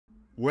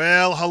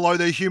Well, hello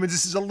there humans,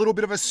 this is a little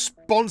bit of a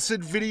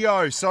sponsored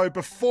video. So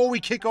before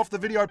we kick off the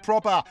video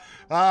proper,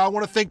 I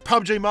want to thank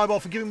Pubg Mobile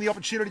for giving me the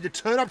opportunity to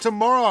turn up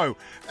tomorrow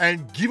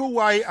and give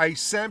away a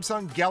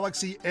Samsung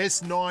Galaxy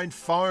S9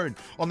 phone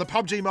on the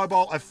Pubg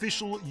Mobile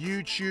official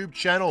YouTube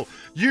channel.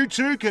 You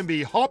too can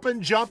be hopping,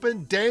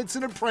 jumping,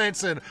 dancing and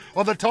prancing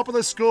on the top of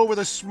the school with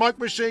a smoke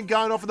machine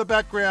going off in the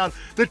background,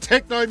 the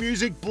techno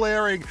music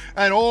blaring,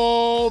 and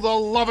all the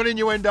love and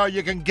innuendo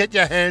you can get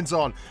your hands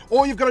on.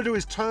 All you've got to do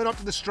is turn up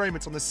to the stream.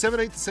 It's on the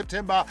 17th of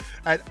September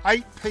at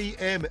 8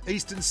 p.m.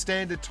 Eastern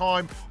Standard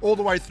Time, all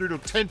the way through to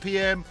 10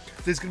 p.m.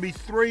 There's going to be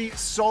 3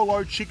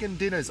 solo chicken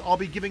dinners. I'll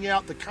be giving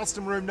out the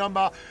custom room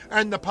number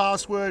and the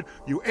password.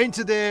 You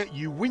enter there,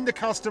 you win the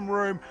custom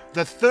room,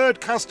 the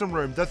third custom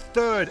room, the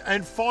third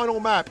and final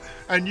map,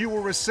 and you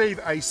will receive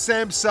a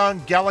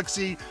Samsung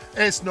Galaxy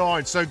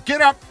S9. So get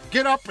up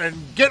and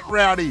get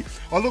rowdy.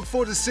 I look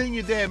forward to seeing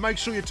you there. Make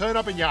sure you turn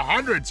up in your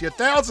hundreds, your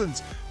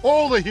thousands,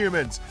 all the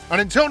humans.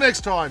 And until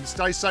next time,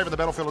 stay safe on the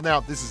battlefield. And now,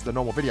 this is the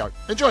normal video.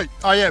 Enjoy.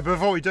 Oh yeah,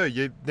 before we do,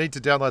 you need to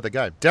download the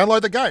game.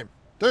 Download the game.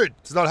 Dude,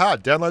 it's not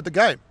hard. Download the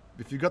game.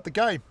 If you've got the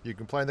game, you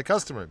can play in the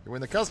custom room. You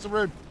win the custom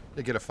room,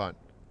 you get a phone.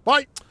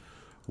 Bye.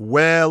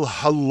 Well,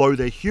 hello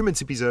there,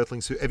 humans, hippies,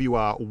 earthlings, whoever you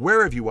are,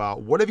 wherever you are,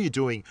 whatever you're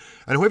doing,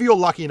 and whoever you're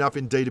lucky enough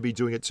indeed to be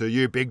doing it to,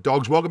 you big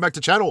dogs, welcome back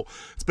to channel.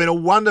 It's been a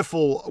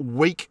wonderful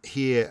week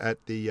here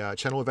at the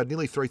channel. We've had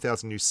nearly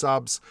 3,000 new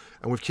subs,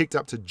 and we've kicked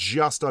up to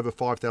just over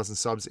 5,000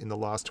 subs in the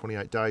last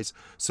 28 days.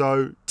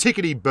 So,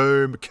 tickety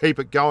boom, keep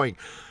it going.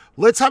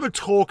 Let's have a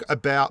talk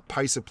about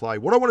pace of play.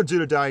 What I want to do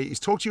today is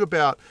talk to you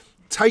about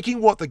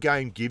taking what the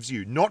game gives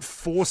you, not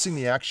forcing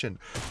the action,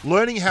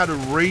 learning how to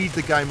read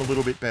the game a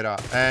little bit better.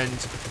 And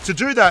to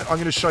do that, I'm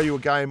going to show you a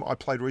game I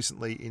played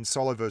recently in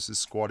solo versus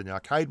squad in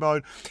arcade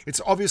mode. It's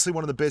obviously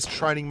one of the best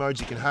training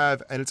modes you can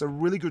have, and it's a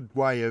really good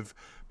way of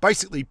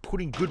basically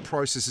putting good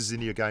processes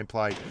into your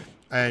gameplay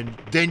and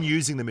then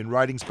using them in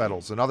ratings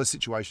battles and other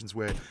situations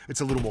where it's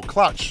a little more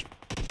clutch.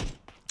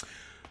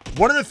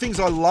 One of the things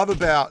I love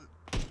about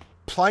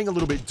playing a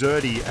little bit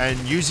dirty and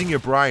using your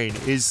brain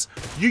is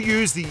you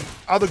use the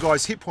other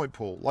guy's hit point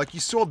pool. Like you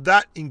saw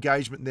that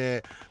engagement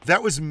there.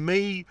 That was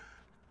me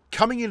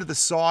coming into the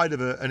side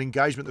of an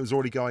engagement that was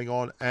already going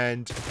on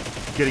and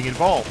getting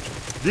involved.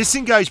 This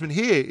engagement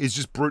here is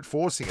just brute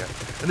forcing it.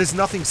 And there's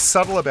nothing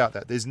subtle about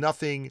that. There's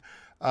nothing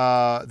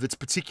that's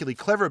particularly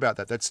clever about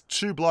that. That's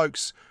 2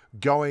 blokes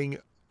going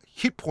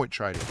hit point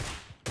trading.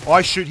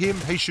 I shoot him,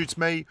 he shoots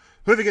me.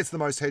 Whoever gets the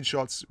most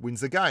headshots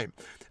wins the game.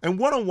 And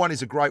one-on-one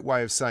is a great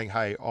way of saying,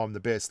 hey, I'm the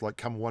best. Like,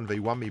 come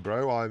 1v1 me,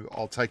 bro.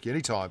 I'll take you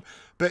anytime.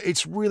 But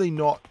it's really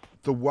not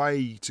the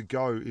way to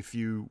go if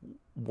you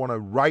want to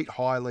rate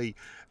highly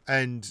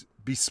and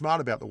be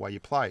smart about the way you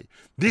play.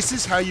 This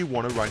is how you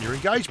want to run your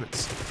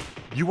engagements.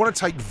 You want to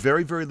take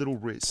very, very little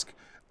risk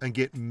and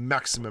get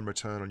maximum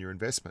return on your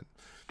investment.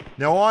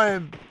 Now, I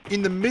am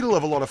in the middle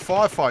of a lot of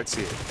firefights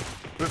here.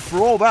 But for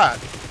all that,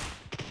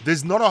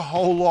 there's not a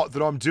whole lot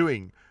that I'm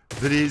doing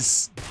that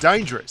is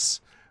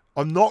dangerous.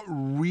 I'm not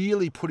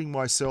really putting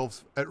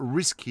myself at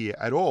risk here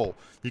at all.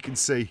 You can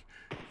see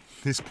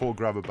this poor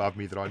grub above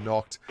me that I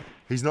knocked.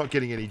 He's not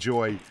getting any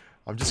joy.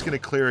 I'm just going to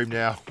clear him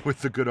now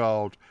with the good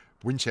old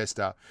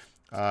Winchester.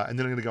 And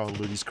then I'm going to go and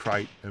loot his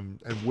crate and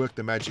work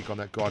the magic on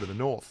that guy to the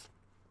north.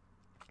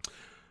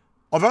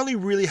 I've only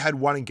really had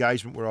one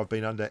engagement where I've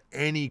been under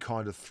any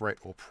kind of threat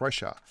or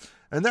pressure.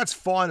 And that's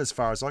fine as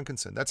far as I'm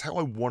concerned. That's how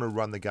I want to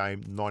run the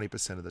game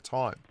 90% of the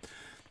time.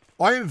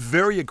 I am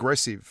very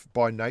aggressive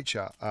by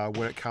nature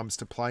when it comes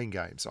to playing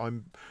games.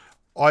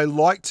 I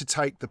like to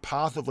take the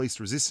path of least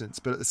resistance,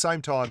 but at the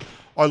same time,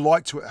 I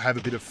like to have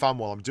a bit of fun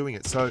while I'm doing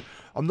it. So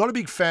I'm not a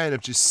big fan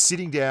of just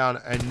sitting down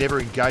and never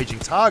engaging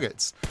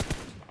targets.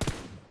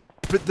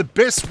 But the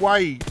best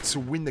way to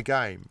win the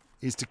game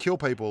is to kill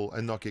people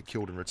and not get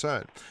killed in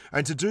return.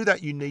 And to do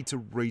that, you need to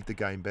read the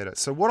game better.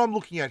 So what I'm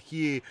looking at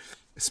here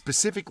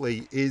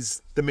specifically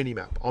is the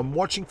minimap. I'm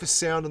watching for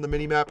sound on the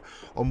minimap.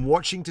 I'm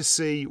watching to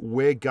see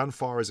where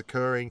gunfire is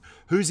occurring,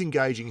 who's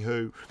engaging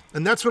who,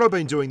 and that's what I've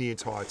been doing the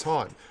entire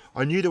time.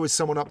 I knew there was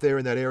someone up there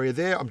in that area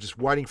there. I'm just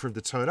waiting for him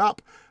to turn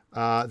up.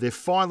 They're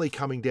finally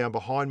coming down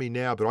behind me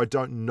now, but I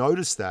don't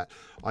notice that.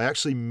 I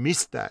actually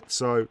missed that.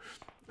 So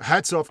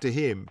hats off to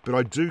him, but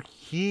I do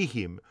hear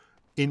him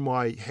in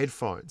my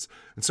headphones.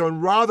 And so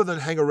rather than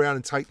hang around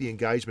and take the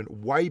engagement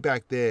way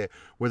back there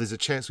where there's a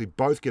chance we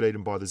both get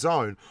eaten by the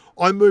zone,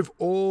 I move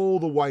all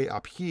the way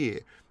up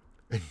here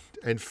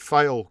and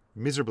fail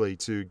miserably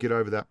to get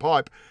over that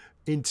pipe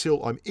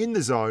until I'm in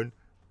the zone,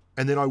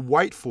 and then I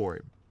wait for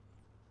him.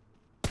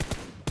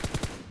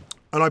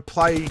 And I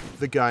play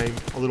the game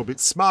a little bit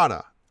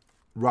smarter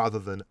rather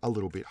than a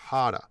little bit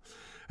harder.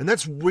 And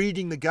that's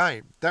reading the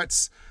game.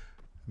 That's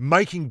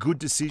making good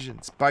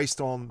decisions based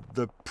on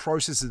the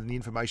processes and the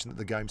information that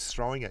the game's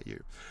throwing at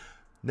you.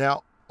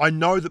 Now, I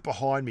know that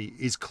behind me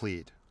is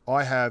cleared.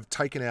 I have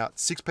taken out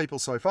 6 people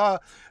so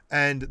far,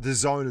 and the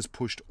zone is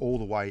pushed all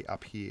the way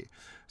up here.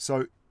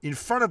 So in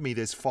front of me,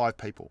 there's 5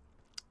 people.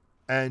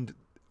 And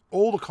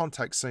all the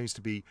contact seems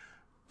to be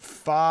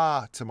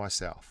far to my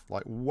south,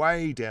 like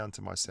way down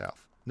to my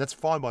south. And that's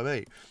fine by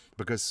me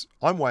because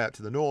I'm way up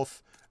to the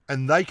north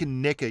and they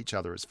can neck each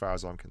other as far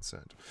as I'm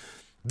concerned.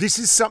 This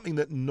is something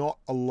that not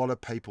a lot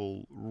of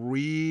people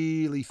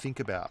really think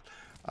about.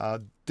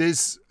 And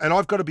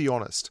I've got to be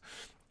honest,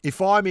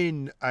 if I'm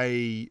in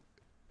a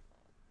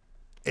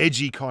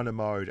edgy kind of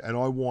mode and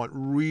I want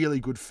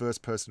really good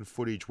first person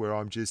footage where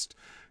I'm just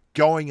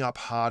going up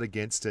hard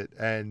against it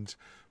and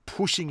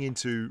pushing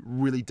into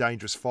really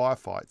dangerous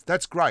firefights,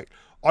 that's great.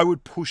 I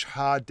would push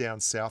hard down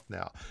south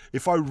now.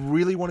 If I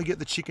really want to get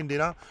the chicken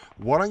dinner,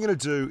 what I'm going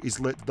to do is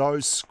let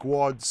those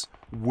squads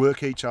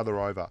work each other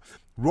over.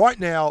 Right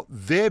now,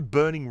 they're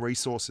burning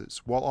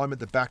resources while I'm at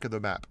the back of the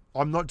map.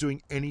 I'm not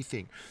doing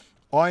anything.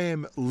 I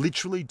am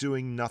literally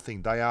doing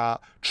nothing. They are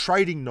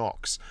trading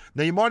knocks.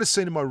 Now, you might have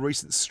seen in my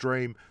recent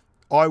stream,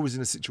 I was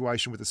in a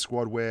situation with a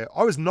squad where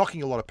I was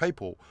knocking a lot of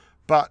people,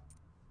 but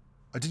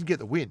I didn't get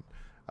the win.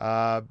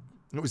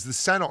 It was the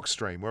Sanok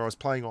stream where I was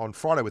playing on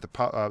Friday with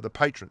the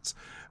patrons.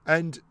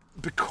 And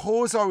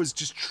because I was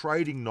just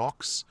trading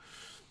knocks,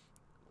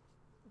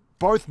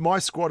 both my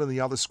squad and the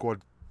other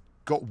squad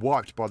got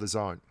wiped by the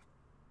zone.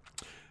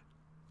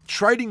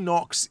 Trading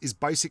knocks is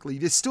basically,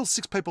 there's still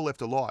 6 people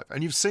left alive.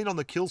 And you've seen on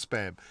the kill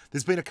spam,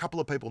 there's been a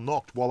couple of people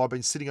knocked while I've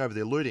been sitting over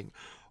there looting.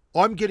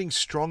 I'm getting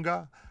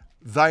stronger.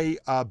 They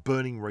are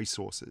burning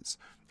resources.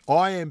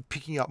 I am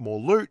picking up more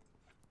loot.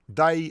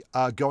 They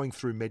are going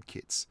through med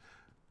kits.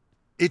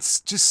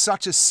 It's just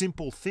such a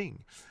simple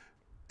thing.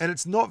 And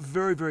it's not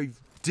very, very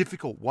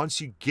difficult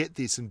once you get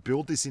this and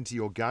build this into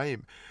your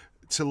game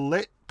to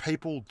let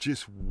people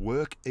just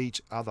work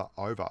each other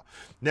over.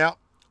 Now,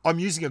 I'm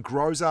using a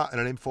Groza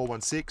and an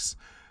M416.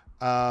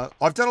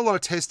 I've done a lot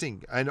of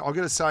testing, and I've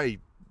got to say,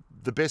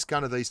 the best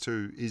gun of these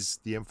two is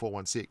the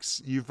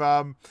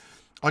M416.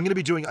 I'm going to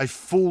be doing a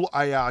full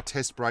AR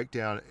test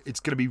breakdown. It's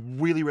going to be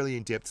really, really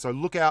in-depth. So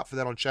look out for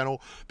that on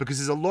channel because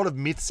there's a lot of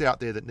myths out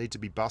there that need to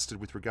be busted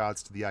with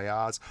regards to the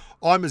ARs.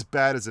 I'm as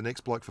bad as the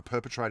next bloke for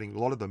perpetrating a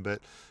lot of them,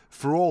 but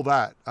for all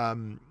that,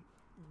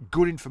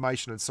 good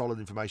information and solid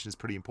information is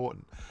pretty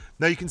important.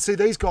 Now you can see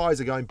these guys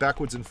are going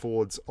backwards and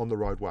forwards on the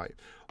roadway.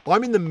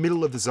 I'm in the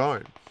middle of the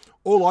zone.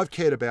 All I've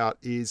cared about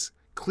is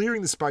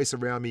clearing the space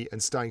around me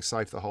and staying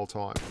safe the whole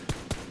time.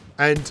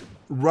 And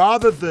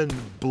rather than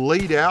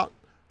bleed out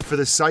for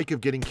the sake of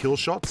getting kill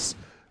shots,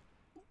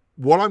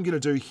 what I'm going to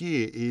do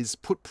here is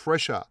put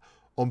pressure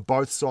on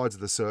both sides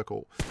of the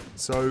circle.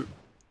 So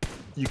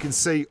you can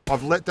see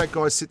I've let that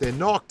guy sit there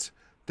knocked.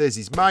 There's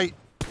his mate.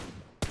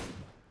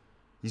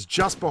 He's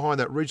just behind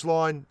that ridge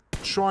line,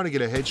 trying to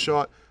get a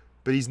headshot,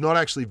 but he's not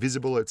actually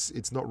visible.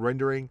 It's not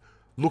rendering.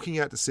 Looking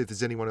out to see if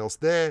there's anyone else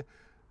there.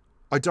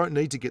 I don't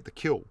need to get the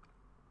kill.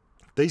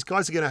 These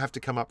guys are going to have to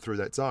come up through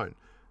that zone.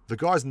 The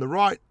guys on the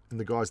right and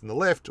the guys on the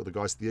left, or the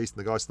guys to the east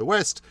and the guys to the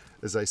west,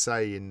 as they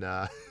say in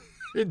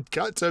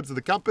terms of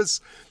the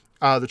compass,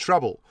 are the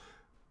trouble.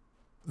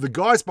 The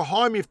guys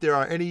behind me, if there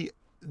are any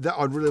that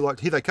I'd really like,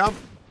 here they come.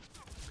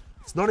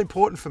 It's not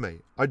important for me.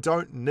 I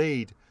don't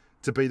need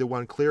to be the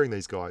one clearing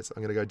these guys.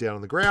 I'm going to go down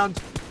on the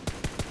ground.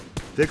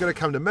 They're going to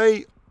come to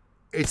me.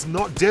 It's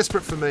not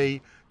desperate for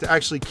me to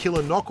actually kill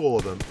and knock all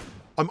of them.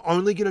 I'm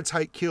only going to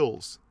take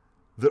kills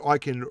that I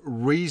can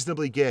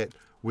reasonably get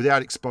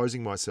without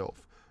exposing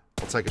myself.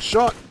 I'll take a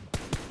shot.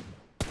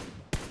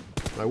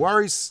 No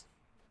worries.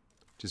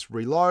 Just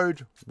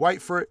reload.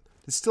 Wait for it.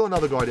 There's still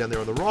another guy down there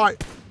on the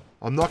right.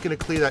 I'm not going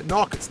to clear that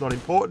knock. It's not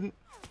important.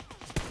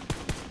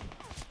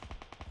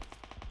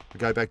 I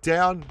go back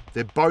down.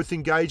 They're both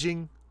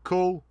engaging.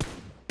 Cool.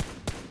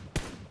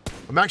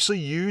 I'm actually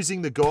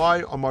using the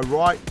guy on my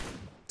right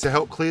to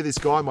help clear this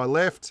guy on my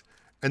left.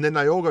 And then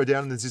they all go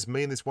down and there's just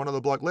me and this one other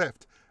bloke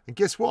left. And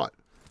guess what?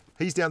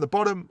 He's down the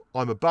bottom.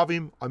 I'm above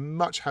him. I'm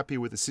much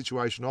happier with the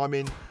situation I'm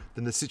in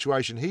than the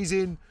situation he's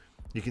in.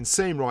 You can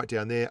see him right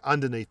down there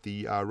underneath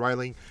the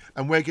railing.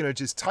 And we're going to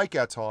just take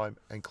our time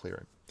and clear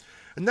him.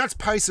 And that's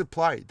pace of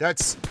play.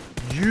 That's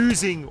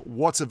using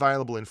what's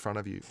available in front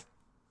of you.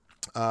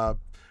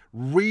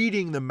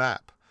 Reading the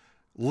map.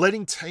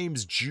 Letting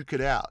teams duke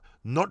it out.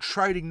 Not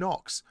trading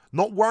knocks.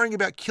 Not worrying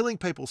about killing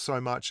people so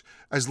much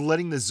as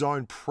letting the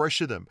zone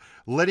pressure them.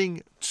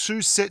 Letting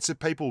 2 sets of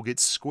people get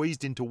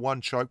squeezed into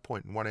one choke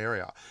point in one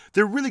area.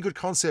 They're really good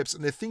concepts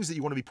and they're things that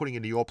you want to be putting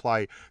into your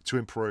play to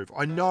improve.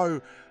 I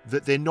know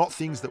that they're not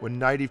things that were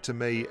native to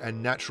me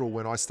and natural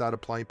when I started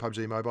playing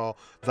PUBG Mobile.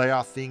 They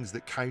are things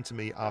that came to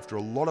me after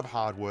a lot of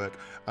hard work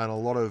and a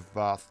lot of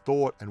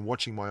thought and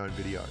watching my own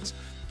videos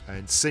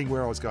and seeing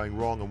where I was going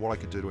wrong and what I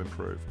could do to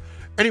improve.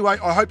 Anyway,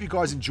 I hope you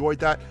guys enjoyed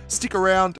that. Stick around